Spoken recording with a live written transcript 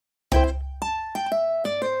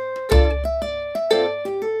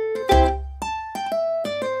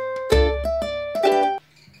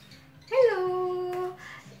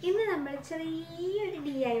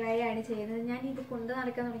കൊണ്ട്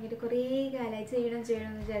നടക്കാൻ തുടങ്ങിയിട്ട് കുറേ കാലമായി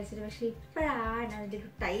ചെയ്യണമെന്ന് വിചാരിച്ചിട്ട്. പക്ഷെ ഇപ്പോഴാണ് അതിൻ്റെ ഒരു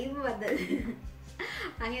ടൈം വന്നത്.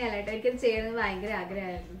 അങ്ങനെയല്ല കേട്ടോ, എനിക്കത് ചെയ്യണമെന്ന് ഭയങ്കര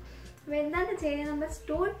ആഗ്രഹമായിരുന്നു. അപ്പോൾ എന്താണെന്ന് വെച്ച് കഴിഞ്ഞാൽ നമ്മൾ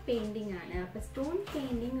സ്റ്റോൺ പെയിൻറ്റിങ് ആണ്. അപ്പോൾ സ്റ്റോൺ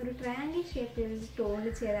പെയിൻറ്റിങ് ഒരു ട്രയാങ്കിൾ ഷേപ്പിൽ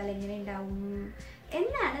സ്റ്റോണിൽ ചെയ്താൽ എങ്ങനെ ഉണ്ടാവും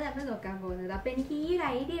എന്നാണ് നമ്മൾ നോക്കാൻ പോകുന്നത്. അപ്പോൾ എനിക്ക് ഈ ഒരു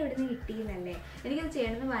ഐഡിയ എവിടെ നിന്ന് കിട്ടിയെന്നല്ലേ, എനിക്കത്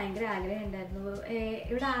ചെയ്യണമെന്ന് ഭയങ്കര ആഗ്രഹം ഉണ്ടായിരുന്നു.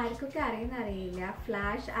 ഇവിടെ ആർക്കൊക്കെ അറിയില്ല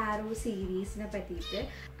ഫ്ലാഷ് ആരോ സീരീസിനെ പറ്റിയിട്ട്.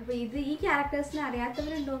 അപ്പോൾ ഈ ക്യാരക്ടേഴ്സിനെ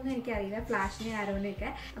അറിയാത്തവരുണ്ടോയെന്ന് എനിക്കറിയില്ല, ഫ്ലാഷിനെ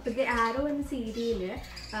ആരോനെയൊക്കെ. അപ്പോൾ ഇത് ആരോ എന്ന സീരിയൽ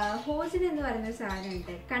ഹോജൻ എന്ന് പറയുന്നൊരു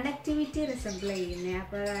സാധനമുണ്ട്, കണക്ടിവിറ്റി റിസംബിൾ ചെയ്യുന്നത്.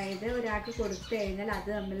 അപ്പോൾ അതായത് ഒരാൾക്ക് കൊടുത്തു കഴിഞ്ഞാൽ അത്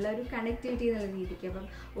തമ്മിലുള്ള ഒരു കണക്ടിവിറ്റി എന്നുള്ള രീതിക്ക്. അപ്പം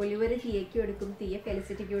ഒലിവർ തിയയ്ക്ക് കൊടുക്കും, തിയ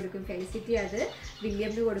ഫെലിസിറ്റിക്ക് കൊടുക്കും, ഫെലിസിറ്റി അത്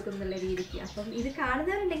വില്യമിന് കൊടുക്കും എന്നുള്ള രീതിക്ക്. അപ്പം ഇത്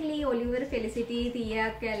കാണുന്നവരുണ്ടെങ്കിൽ ഈ ഒലിവർ, ഫെലിസിറ്റി, തിയ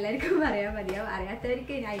ഒക്കെ എല്ലാവർക്കും അറിയാൻ മതിയാവും.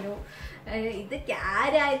 അറിയാത്തവർക്ക് അതിനോ ഇത്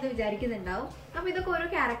ആരായെന്ന് വിചാരിക്കുന്നുണ്ടാവും. അപ്പോൾ ഇതൊക്കെ ഓരോ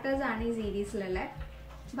ക്യാരക്ടേഴ്സാണ് ഈ സീരീസിലുള്ള.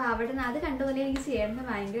 അപ്പോൾ അവിടെ നിന്ന് അത് കണ്ടുപോലെ എനിക്ക് ചെയ്യണമെന്ന്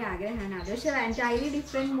ഭയങ്കര ആഗ്രഹമാണ്. അത് പക്ഷേ എൻറ്റയർലി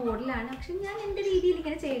ഡിഫറെൻറ്റ് മോഡലാണ്. പക്ഷെ ഞാൻ എൻ്റെ രീതിയിൽ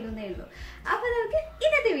ഇങ്ങനെ ചെയ്യുന്നതേ ഉള്ളൂ. അപ്പോൾ നമുക്ക്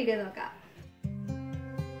ഇന്നത്തെ വീഡിയോ നോക്കാം.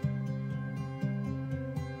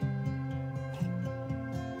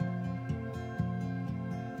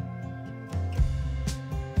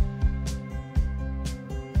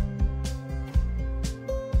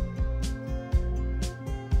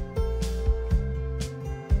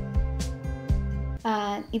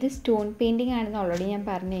 ഇത് സ്റ്റോൺ പെയിൻറ്റിംഗ് ആണെന്ന് ഓൾറെഡി ഞാൻ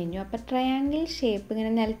പറഞ്ഞു കഴിഞ്ഞു. അപ്പോൾ ട്രയാങ്കിൾ ഷേപ്പ്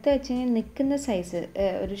ഇങ്ങനെ നിലത്ത് വെച്ച് കഴിഞ്ഞാൽ നിൽക്കുന്ന സൈസ്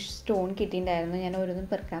ഒരു സ്റ്റോൺ കിട്ടിയിട്ടുണ്ടായിരുന്നു ഞാൻ ഓരോന്നും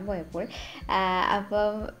പെറുക്കാൻ പോയപ്പോൾ.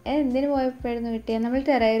 അപ്പം എന്തിനു പോയപ്പോഴായിരുന്നു കിട്ടിയത്, നമ്മൾ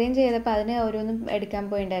ടെറേറിയം ചെയ്തപ്പോൾ അതിന് ഓരോന്നും എടുക്കാൻ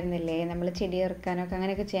പോയിട്ടുണ്ടായിരുന്നില്ലേ, നമ്മൾ ചെടി ഇറക്കാനൊക്കെ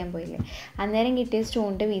അങ്ങനെയൊക്കെ ചെയ്യാൻ പോയില്ലേ, അന്നേരം കിട്ടിയ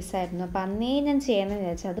സ്റ്റോണിൻ്റെ പീസായിരുന്നു. അപ്പോൾ അന്നേ ഞാൻ ചെയ്യണമെന്ന്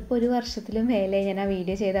വിചാരിച്ചു. അതിപ്പോൾ ഒരു വർഷത്തിലും മേലെ ഞാൻ ആ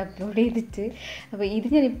വീഡിയോ ചെയ്ത് അപ്ലോഡ് ചെയ്തിട്ട്. അപ്പോൾ ഇത്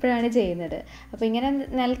ഞാൻ ഇപ്പോഴാണ് ചെയ്യുന്നത്. അപ്പോൾ ഇങ്ങനെ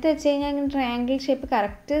നിലത്ത് വെച്ച് കഴിഞ്ഞാൽ ഇങ്ങനെ ട്രയാങ്കിൾ ഷേപ്പ്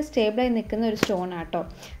കറക്റ്റ് സ്റ്റേബിളായി നിൽക്കുന്ന ഒരു സ്റ്റോൺ ആട്ടോ.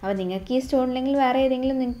 അപ്പോൾ നിങ്ങൾക്ക് ഈ സ്റ്റോൺ അല്ലെങ്കിൽ വേറെ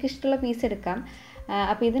ഏതെങ്കിലും നിങ്ങൾക്ക് ഇഷ്ടമുള്ള പീസ് എടുക്കാം.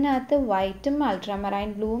 അപ്പോൾ ഇതിനകത്ത് വൈറ്റും അൾട്രാമറൈൻ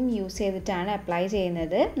ബ്ലൂവും യൂസ് ചെയ്തിട്ടാണ് അപ്ലൈ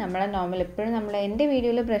ചെയ്യുന്നത്. നമ്മളെ നോർമൽ എപ്പോഴും എൻ്റെ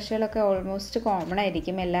വീഡിയോയിൽ ബ്രഷുകളൊക്കെ ഓൾമോസ്റ്റ് കോമൺ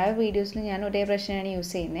ആയിരിക്കും. എല്ലാ വീഡിയോസിലും ഞാൻ ഒരേ ബ്രഷിനാണ്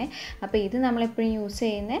യൂസ് ചെയ്യുന്നത്. അപ്പോൾ ഇത് നമ്മളെപ്പോഴും യൂസ്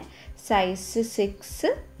ചെയ്യുന്ന സൈസ്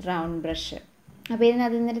 6 റൗണ്ട് ബ്രഷ്. അപ്പോൾ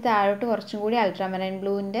ഇതിനകത്ത് നിന്നിട്ട് താഴോട്ട് കുറച്ചും കൂടി അൾട്രാമറൈൻ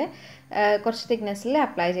ബ്ലൂവിൻ്റെ കുറച്ച് തിക്നെസ്സിൽ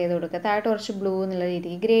അപ്ലൈ ചെയ്ത് കൊടുക്കുക. താഴോട്ട് കുറച്ച് ബ്ലൂ എന്നുള്ള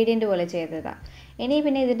രീതിക്ക് ഗ്രേഡിയൻറ്റ് പോലെ ചെയ്തതാണ്. ഇനി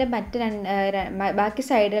പിന്നെ ഇതിൻ്റെ മറ്റ് ബാക്കി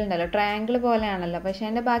സൈഡുകളുണ്ടല്ലോ, ട്രയാങ്കിൾ പോലെയാണല്ലോ, പക്ഷേ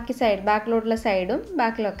അതിൻ്റെ ബാക്കിലോട്ടുള്ള സൈഡും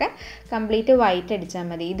ബാക്കിലൊക്കെ കംപ്ലീറ്റ് വൈറ്റ് അടിച്ചാൽ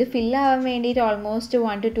മതി. ഇത് ഫില്ലാവാൻ വേണ്ടിയിട്ട് ഓൾമോസ്റ്റ്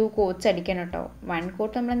 1 to 2 കോട്ട്സ് അടിക്കണം കേട്ടോ. 1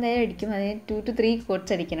 കോട്ട് നമ്മൾ എന്തായാലും അടിക്കും, അതിന് 2 to 3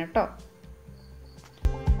 കോട്ട്സ് അടിക്കണം കേട്ടോ.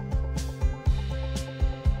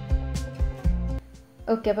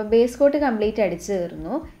 ഓക്കെ, അപ്പോൾ ബേസ് കോട്ട് കംപ്ലീറ്റ് അടിച്ച്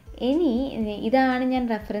തീർന്നു. ഇനി ഇതാണ് ഞാൻ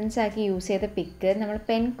റെഫറൻസ് ആക്കി യൂസ് ചെയ്ത പിക്ക്. നമ്മൾ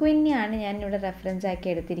പെൻക്വിനെയാണ് ഞാൻ ഇവിടെ റെഫറൻസ് ആക്കി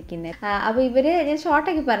എടുത്തിരിക്കുന്നത്. അപ്പോൾ ഞാൻ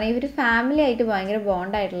ഷോർട്ടാക്കി പറഞ്ഞു, ഇവർ ഫാമിലി ആയിട്ട് ഭയങ്കര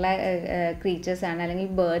ബോണ്ടായിട്ടുള്ള ക്രീച്ചേഴ്സാണ്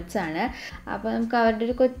അല്ലെങ്കിൽ ബേർഡ്സ് ആണ്. അപ്പോൾ നമുക്ക് അവരുടെ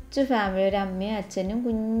ഒരു കൊച്ചു ഫാമിലി, ഒരു അമ്മയും അച്ഛനും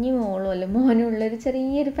കുഞ്ഞു മോളും അല്ല മോനും ഉള്ളൊരു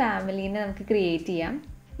ചെറിയൊരു ഫാമിലീനെ നമുക്ക് ക്രിയേറ്റ് ചെയ്യാം.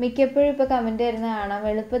 മിക്കപ്പോഴും ഇപ്പോൾ കമൻറ്റ് വരുന്ന കാണാം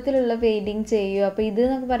എളുപ്പത്തിലുള്ള പെയിൻറ്റിങ് ചെയ്യൂ. അപ്പോൾ ഇത്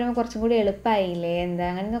എന്നൊക്കെ പറയുമ്പോൾ കുറച്ചും കൂടി എളുപ്പമായില്ലേ, എന്താ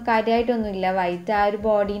അങ്ങനെ കാര്യമായിട്ടൊന്നുമില്ല. വൈറ്റ് ആ ഒരു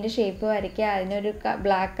ബോഡീൻ്റെ ഷേപ്പ് വരയ്ക്കുക, അതിനൊരു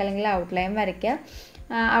ബ്ലാക്ക് അല്ലെങ്കിൽ ഔട്ട്ലൈൻ വരയ്ക്കുക.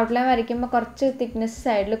 ഔട്ട്ലൈൻ വരയ്ക്കുമ്പോൾ കുറച്ച് തിക്നെസ്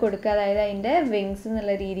സൈഡിൽ കൊടുക്കുക, അതായത് അതിൻ്റെ വിങ്സ്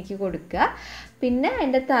എന്നുള്ള രീതിക്ക് കൊടുക്കുക. പിന്നെ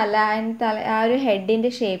അതിൻ്റെ തല ആ ഒരു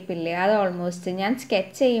ഹെഡിൻ്റെ ഷേപ്പില്ലേ, അത് ഓൾമോസ്റ്റ് ഞാൻ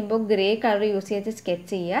സ്കെച്ച് ചെയ്യുമ്പോൾ ഗ്രേ കളർ യൂസ് ചെയ്ത് സ്കെച്ച്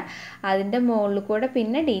ചെയ്യുക. അതിൻ്റെ മുകളിൽ കൂടെ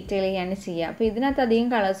പിന്നെ ഡീറ്റെയിൽ ചെയ്യാണ് ചെയ്യുക. അപ്പോൾ ഇതിനകത്ത് അധികം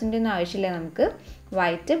കളേഴ്സിൻ്റെ ഒന്നും ആവശ്യമില്ല. നമുക്ക്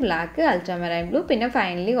വൈറ്റ്, ബ്ലാക്ക്, അൾട്രാമറൈൻ ബ്ലൂ, പിന്നെ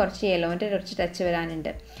ഫൈനലി കുറച്ച് യെല്ലോൻ്റെ കുറച്ച് ടച്ച്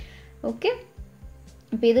വരാനുണ്ട്. ഓക്കെ,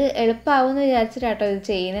 അപ്പോൾ ഇത് എളുപ്പമാവുമെന്ന് വിചാരിച്ചിട്ടാട്ടോ ഇത്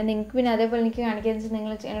ചെയ്യുന്നത്. നിങ്ങൾക്ക് പിന്നെ അതേപോലെ എനിക്ക് കാണിക്കാന്ന് വെച്ചാൽ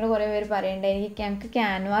നിങ്ങൾ എന്നോട് കുറേ പേര് പറയണ്ടായി ഞങ്ങൾക്ക്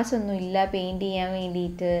ക്യാൻവാസ് ഒന്നും ഇല്ല പെയിൻറ്റ് ചെയ്യാൻ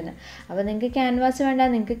വേണ്ടിയിട്ട്. അപ്പോൾ നിങ്ങൾക്ക് ക്യാൻവാസ് വേണ്ട,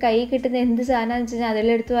 നിങ്ങൾക്ക് കൈ കിട്ടുന്ന എന്ത് സാധനമാണെന്ന് വെച്ച് കഴിഞ്ഞാൽ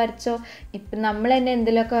അതിലെടുത്ത് വരച്ചോ. ഇപ്പം നമ്മൾ തന്നെ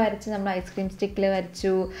എന്തെങ്കിലുമൊക്കെ വരച്ച്, നമ്മൾ ഐസ്ക്രീം സ്റ്റിക്കിൽ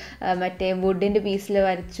വരച്ചു, മറ്റേ വുഡിൻ്റെ പീസിൽ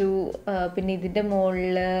വരച്ചു, പിന്നെ ഇതിൻ്റെ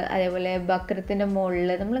മുകളിൽ, അതേപോലെ ബക്രത്തിൻ്റെ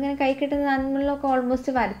മുകളിൽ നമ്മളിങ്ങനെ കൈ കിട്ടുന്ന സാധനങ്ങളിലൊക്കെ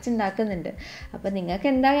ഓൾമോസ്റ്റ് വരച്ചുണ്ടാക്കുന്നുണ്ട്. അപ്പോൾ നിങ്ങൾക്ക്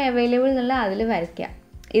എന്താ അവൈലബിൾ എന്നുള്ള അതിൽ വരയ്ക്കാം.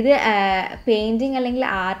 ഇത് പെയിൻറ്റിങ് അല്ലെങ്കിൽ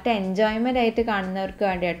ആർട്ട് എൻജോയ്മെൻ്റ് ആയിട്ട് കാണുന്നവർക്ക്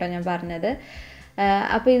വേണ്ടി കേട്ടോ ഞാൻ പറഞ്ഞത്.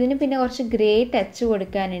 അപ്പോൾ ഇതിന് പിന്നെ കുറച്ച് ഗ്രേ ടച്ച്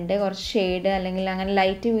കൊടുക്കാനുണ്ട്, കുറച്ച് ഷെയ്ഡ് അല്ലെങ്കിൽ അങ്ങനെ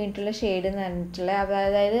ലൈറ്റ് വീണിട്ടുള്ള ഷെയ്ഡ് എന്ന് പറഞ്ഞിട്ടുള്ള. അപ്പോൾ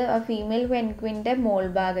അതായത് ആ ഫീമെയിൽ പെൻക്വിൻ്റെ മോൾ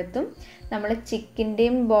ഭാഗത്തും നമ്മൾ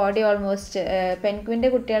ചിക്കിൻ്റെയും ബോഡി ഓൾമോസ്റ്റ്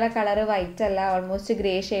പെൻക്വിൻ്റെ കുട്ടികളെ കളറ് വൈറ്റ് അല്ല, ഓൾമോസ്റ്റ്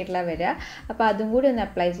ഗ്രേ ഷെയ്ഡിലാണ് വരിക. അപ്പോൾ അതും കൂടി ഒന്ന്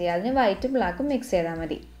അപ്ലൈ ചെയ്യുക. അതിന് വൈറ്റും ബ്ലാക്കും മിക്സ് ചെയ്താൽ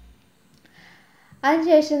മതി.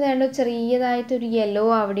 അതിനുശേഷം വേണ്ട ചെറിയതായിട്ടൊരു യെല്ലോ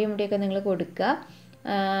അവിടെയും ഇവിടെയൊക്കെ നിങ്ങൾ കൊടുക്കുക.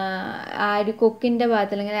 ആ ഒരു കൊക്കിൻ്റെ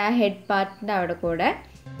ഭാഗത്ത് അല്ലെങ്കിൽ ആ ഹെഡ് പാർട്ടിൻ്റെ അവിടെ കൂടെ.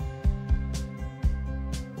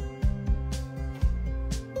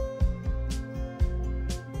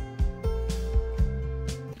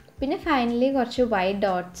 പിന്നെ ഫൈനലി കുറച്ച് വൈറ്റ്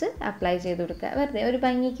ഡോട്ട്സ് അപ്ലൈ ചെയ്ത് കൊടുക്കുക, വെറുതെ ഒരു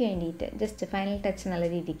ഭംഗിക്ക് വേണ്ടിയിട്ട്, ജസ്റ്റ് ഫൈനൽ ടച്ച് നല്ല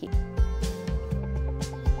രീതിക്ക്.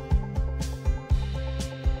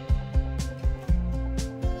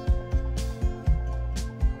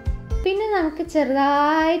 പിന്നെ നമുക്ക്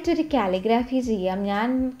ചെറുതായിട്ടൊരു കാലിഗ്രാഫി ചെയ്യാം. ഞാൻ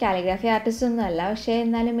കാലിഗ്രാഫി ആർട്ടിസ്റ്റ് ഒന്നും അല്ല, പക്ഷേ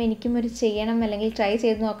എന്നാലും എനിക്കും ഒരു ചെയ്യണം അല്ലെങ്കിൽ ട്രൈ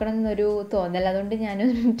ചെയ്ത് നോക്കണം എന്നൊരു തോന്നൽ, അതുകൊണ്ട്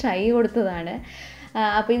ഞാനൊരു ട്രൈ കൊടുത്തതാണ്.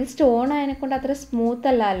 അപ്പോൾ ഇത് സ്റ്റോൺ അതിനെക്കൊണ്ട് അത്ര സ്മൂത്ത്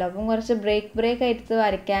അല്ലല്ലോ, അപ്പം കുറച്ച് ബ്രേക്ക് ആയിട്ട്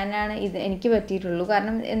വരയ്ക്കാനാണ് ഇത് എനിക്ക് പറ്റിയിട്ടുള്ളൂ.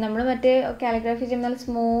 കാരണം നമ്മൾ മറ്റേ കാലിഗ്രാഫി ചെയ്യുമ്പോൾ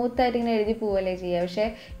സ്മൂത്തായിട്ട് ഇങ്ങനെ എഴുതി പോവുകയല്ലേ ചെയ്യുക, പക്ഷേ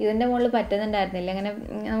ഇതിൻ്റെ മുകളിൽ പറ്റുന്നുണ്ടായിരുന്നില്ല. അങ്ങനെ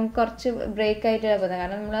നമുക്ക് കുറച്ച് ബ്രേക്കായിട്ട് പോകുന്നത്,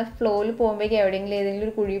 കാരണം നമ്മൾ ആ ഫ്ലോയിൽ പോകുമ്പോഴേക്കും എവിടെയെങ്കിലും ഏതെങ്കിലും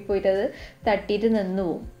ഒരു കുഴിയിൽ പോയിട്ട് അത് തട്ടിയിട്ട് നിന്ന്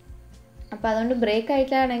പോകും. അപ്പോൾ അതുകൊണ്ട് ബ്രേക്ക്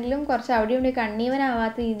ആയിട്ടാണെങ്കിലും കുറച്ച് അവിടെ ഇവിടെ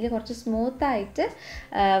കണ്ണീവനാവാത്ത രീതിയിൽ കുറച്ച് സ്മൂത്തായിട്ട്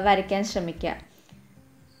വരയ്ക്കാൻ ശ്രമിക്കുക.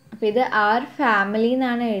 അപ്പോൾ ഇത് ആർ ഫാമിലി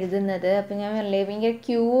എന്നാണ് എഴുതുന്നത്. അപ്പോൾ ഞാൻ ഭയങ്കര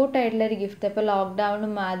ക്യൂട്ടായിട്ടുള്ളൊരു ഗിഫ്റ്റ്. അപ്പോൾ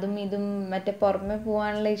ലോക്ക്ഡൗണും അതും ഇതും മറ്റേ പുറമെ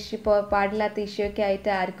പോകാനുള്ള പാടില്ലാത്ത ഇഷ്യൂ ഒക്കെ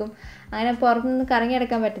ആയിട്ട് ആർക്കും അങ്ങനെ പുറത്തുനിന്ന് കറങ്ങി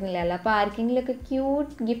നടക്കാൻ പറ്റുന്നില്ലല്ലോ. അപ്പോൾ ആർക്കെങ്കിലുമൊക്കെ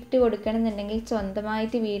ക്യൂട്ട് ഗിഫ്റ്റ് കൊടുക്കണമെന്നുണ്ടെങ്കിൽ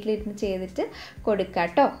സ്വന്തമായിട്ട് വീട്ടിലിരുന്ന് ചെയ്തിട്ട് കൊടുക്കാം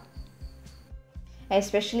കേട്ടോ.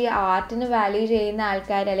 എസ്പെഷ്യലി ആർട്ടിന് വാല്യൂ ചെയ്യുന്ന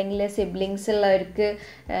ആൾക്കാർ അല്ലെങ്കിൽ സിബ്ലിങ്സ് ഉള്ളവർക്ക്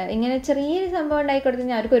ഇങ്ങനെ ചെറിയൊരു സംഭവം ഉണ്ടാക്കി കൊടുത്തു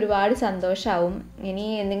കഴിഞ്ഞാൽ അവർക്ക് ഒരുപാട് സന്തോഷമാവും. ഇനി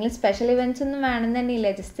എന്തെങ്കിലും സ്പെഷ്യൽ ഇവൻറ്റ്സ് ഒന്നും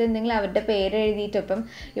വേണമെന്നുതന്നെയില്ല, ജസ്റ്റ് എന്തെങ്കിലും അവരുടെ പേര് എഴുതിയിട്ടൊപ്പം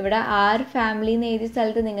ഇവിടെ ആർ ഫാമിലി എന്ന് എഴുതിയ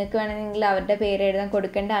സ്ഥലത്ത് നിങ്ങൾക്ക് വേണമെങ്കിൽ അവരുടെ പേര് എഴുതാം,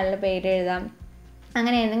 കൊടുക്കേണ്ട ആളുടെ പേര് എഴുതാം.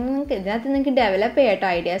 അങ്ങനെ നിങ്ങൾക്ക് ഇതിനകത്ത് നിങ്ങൾക്ക് ഡെവലപ്പ് ചെയ്യാം കേട്ടോ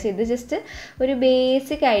ഐഡിയാസ്. ഇത് ജസ്റ്റ് ഒരു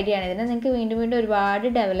ബേസിക് ഐഡിയ ആണ്, ഇതിനെ നിങ്ങൾക്ക് വീണ്ടും ഒരുപാട്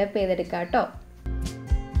ഡെവലപ്പ് ചെയ്തെടുക്കാം കേട്ടോ.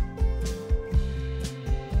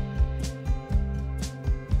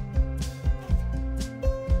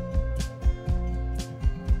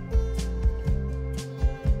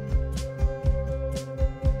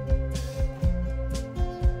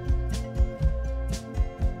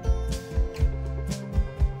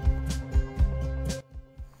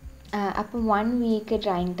 അപ്പോൾ 1 വീക്ക്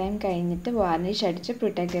ഡ്രൈയിങ് ടൈം കഴിഞ്ഞിട്ട് വാർണിഷ് അടിച്ച്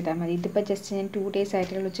പ്രൊട്ടക്റ്റ് ചെയ്താൽ മതി. ഇതിപ്പോൾ ജസ്റ്റ് ഞാൻ 2 days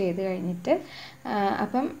ആയിട്ടുള്ളൂ ചെയ്ത് കഴിഞ്ഞിട്ട്.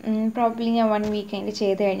 അപ്പം പ്രോബ്ലി ഞാൻ 1 വീക്ക് കഴിഞ്ഞിട്ട്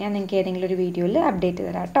ചെയ്ത് കഴിഞ്ഞാൽ നിങ്ങൾക്ക് ഏതെങ്കിലും ഒരു വീഡിയോയിൽ അപ്ഡേറ്റ്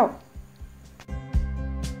തരാം കേട്ടോ.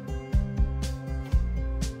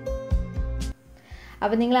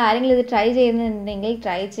 അപ്പോൾ നിങ്ങൾ ആരെങ്കിലും ഇത് ട്രൈ ചെയ്യുന്നുണ്ടെങ്കിൽ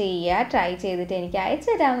ട്രൈ ചെയ്യുക. ട്രൈ ചെയ്തിട്ട് എനിക്ക് അയച്ചു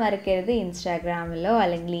തരാൻ മറക്കരുത്. ഇൻസ്റ്റാഗ്രാമിലോ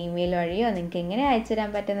അല്ലെങ്കിൽ ഇമെയിൽ വഴിയോ നിങ്ങൾക്ക് എങ്ങനെ അയച്ചു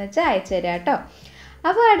തരാൻ പറ്റുമെന്ന് വെച്ചാൽ അയച്ചു തരാം കേട്ടോ.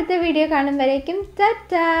 അപ്പോൾ അടുത്ത വീഡിയോ കാണുമ്പോഴേക്കും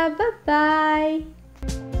ടാറ്റാ ബൈ.